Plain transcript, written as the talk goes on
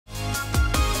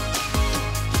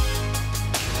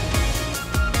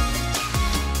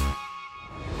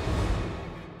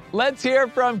Let's hear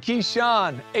from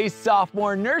Keyshawn, a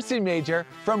sophomore nursing major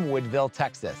from Woodville,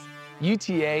 Texas.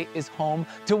 UTA is home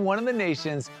to one of the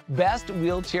nation's best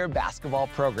wheelchair basketball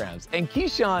programs, and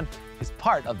Keyshawn is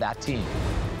part of that team.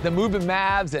 The Movin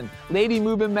Mavs and Lady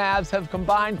Movin Mavs have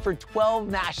combined for 12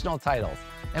 national titles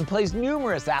and placed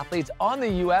numerous athletes on the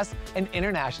U.S. and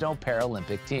international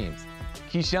Paralympic teams.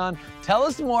 Keyshawn, tell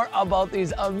us more about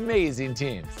these amazing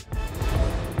teams.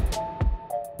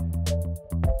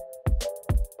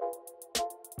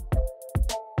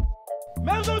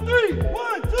 Mavs on three.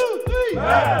 1, 2, 3.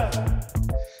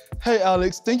 Mavs. Hey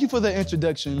Alex, thank you for that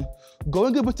introduction.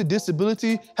 Growing up with a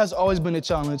disability has always been a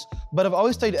challenge, but I've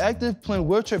always stayed active playing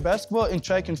wheelchair basketball and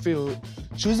track and field.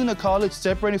 Choosing a college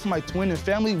separating from my twin and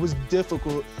family was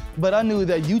difficult, but I knew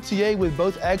that UTA with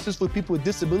both access for people with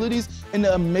disabilities and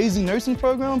the amazing nursing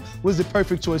program was the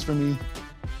perfect choice for me.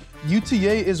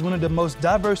 UTA is one of the most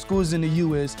diverse schools in the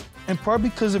US, in part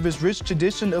because of its rich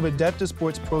tradition of adaptive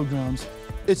sports programs.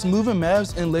 Its Movin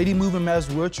Mavs and Lady Movin Mavs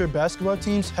wheelchair basketball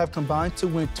teams have combined to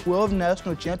win 12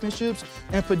 national championships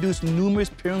and produce numerous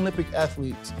Paralympic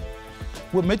athletes.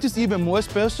 What makes this even more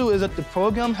special is that the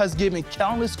program has given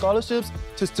countless scholarships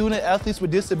to student athletes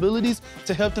with disabilities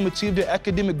to help them achieve their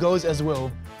academic goals as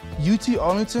well. UT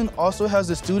Arlington also has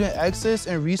a Student Access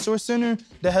and Resource Center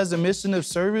that has a mission of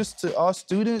service to all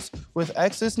students with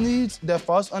access needs that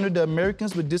falls under the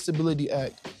Americans with Disability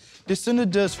Act. This center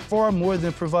does far more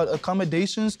than provide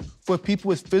accommodations for people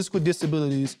with physical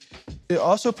disabilities. It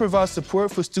also provides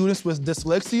support for students with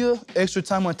dyslexia, extra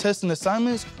time on tests and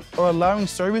assignments, or allowing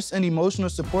service and emotional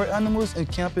support animals in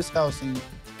campus housing.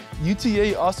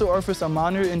 UTA also offers a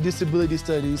minor in disability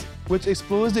studies, which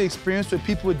explores the experience with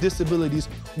people with disabilities,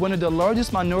 one of the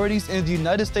largest minorities in the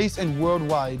United States and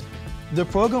worldwide. The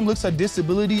program looks at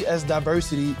disability as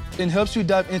diversity and helps you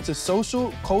dive into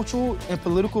social, cultural, and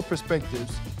political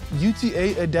perspectives.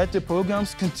 UTA adaptive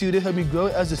programs continue to help me grow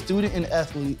as a student and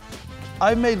athlete.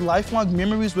 I've made lifelong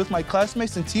memories with my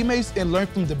classmates and teammates and learned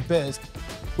from the best.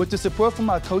 With the support from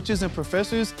my coaches and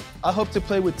professors, I hope to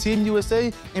play with Team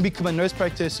USA and become a nurse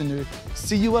practitioner.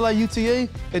 See you all at UTA,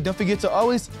 and don't forget to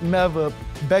always Mav up.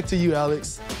 Back to you,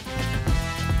 Alex.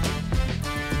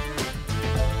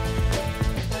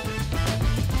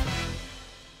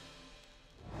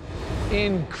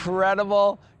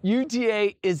 Incredible.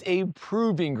 UTA is a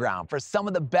proving ground for some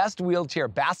of the best wheelchair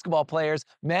basketball players,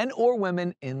 men or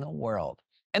women, in the world.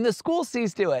 And the school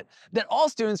sees to it that all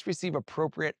students receive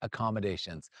appropriate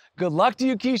accommodations. Good luck to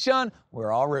you, Keyshawn.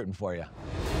 We're all rooting for you.